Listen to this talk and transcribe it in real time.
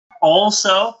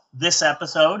Also, this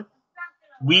episode,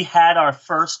 we had our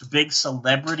first big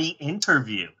celebrity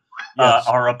interview. Yes.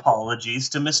 Our apologies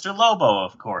to Mr. Lobo,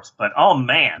 of course. But, oh,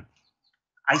 man,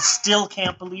 I still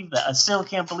can't believe that. I still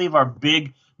can't believe our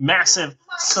big, massive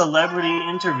celebrity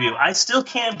interview. I still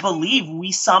can't believe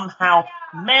we somehow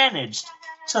managed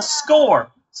to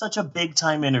score such a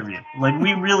big-time interview. Like,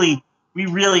 we really...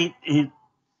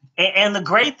 And the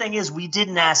great thing is we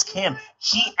didn't ask him.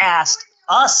 He asked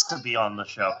us to be on the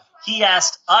show. He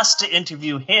asked us to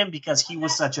interview him because he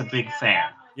was such a big fan.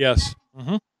 Yes.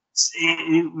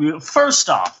 First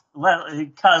off,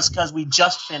 because we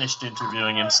just finished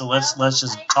interviewing him, so let's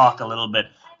just talk a little bit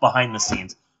behind the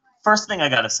scenes. First thing I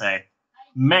gotta say,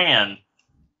 man,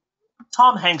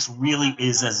 Tom Hanks really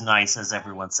is as nice as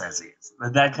everyone says he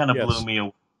is. That kind of blew me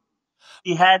away.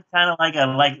 He had kind of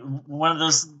like one of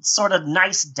those sort of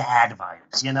nice dad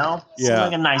vibes, you know? Seemed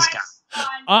like a nice guy.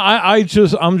 I'm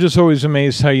just always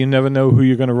amazed how you never know who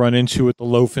you're going to run into at the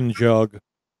loaf and jug.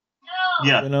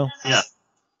 Yeah, you know. Yeah.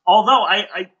 Although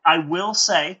I will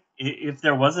say, if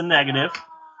there was a negative,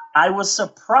 I was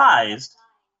surprised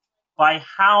by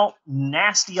how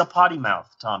nasty a potty mouth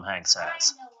Tom Hanks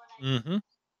has. Mm-hmm.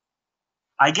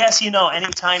 I guess,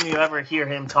 anytime you ever hear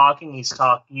him talking, he's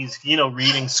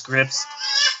reading scripts,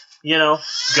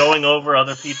 going over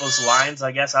other people's lines.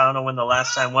 I guess I don't know when the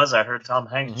last time was I heard Tom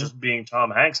Hanks just being Tom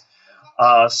Hanks.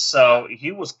 So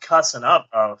he was cussing up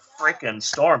a freaking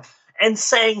storm and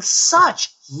saying such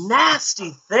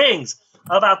nasty things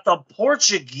about the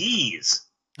Portuguese.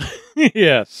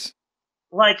 Yes.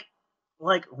 Like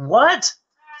what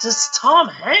does Tom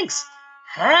Hanks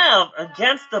have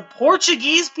against the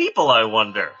Portuguese people, I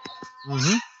wonder?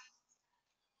 Mm-hmm.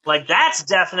 Like, that's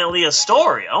definitely a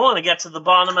story. I want to get to the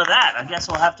bottom of that. I guess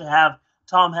we'll have to have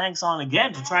Tom Hanks on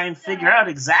again to try and figure out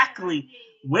exactly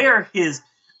where his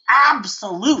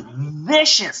absolute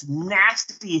vicious,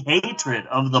 nasty hatred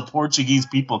of the Portuguese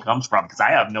people comes from, because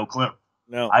I have no clue.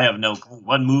 No. I have no clue.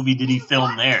 What movie did he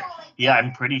film there? Yeah,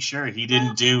 I'm pretty sure he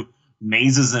didn't do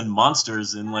Mazes and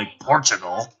Monsters in,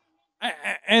 Portugal.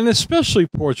 And especially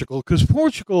Portugal, because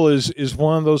Portugal is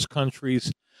one of those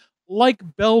countries like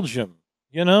Belgium,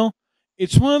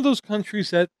 It's one of those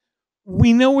countries that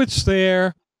we know it's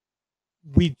there,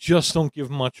 we just don't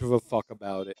give much of a fuck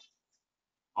about it.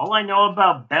 All I know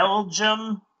about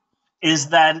Belgium is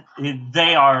that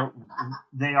they are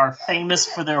famous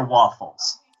for their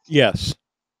waffles. Yes.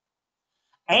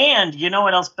 And you know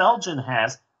what else Belgium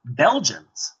has?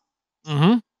 Belgians.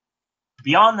 Mm-hmm.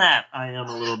 Beyond that, I am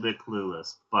a little bit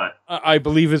clueless, but I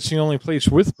believe it's the only place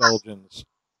with Belgians.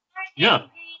 Yeah.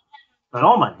 But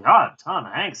oh my God, Tom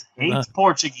Hanks hates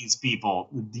Portuguese people.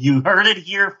 You heard it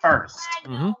here first.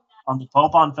 Mm-hmm. On the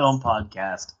Pope on Film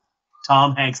podcast.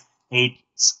 Tom Hanks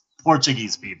hates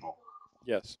Portuguese people.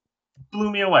 Yes.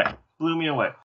 Blew me away.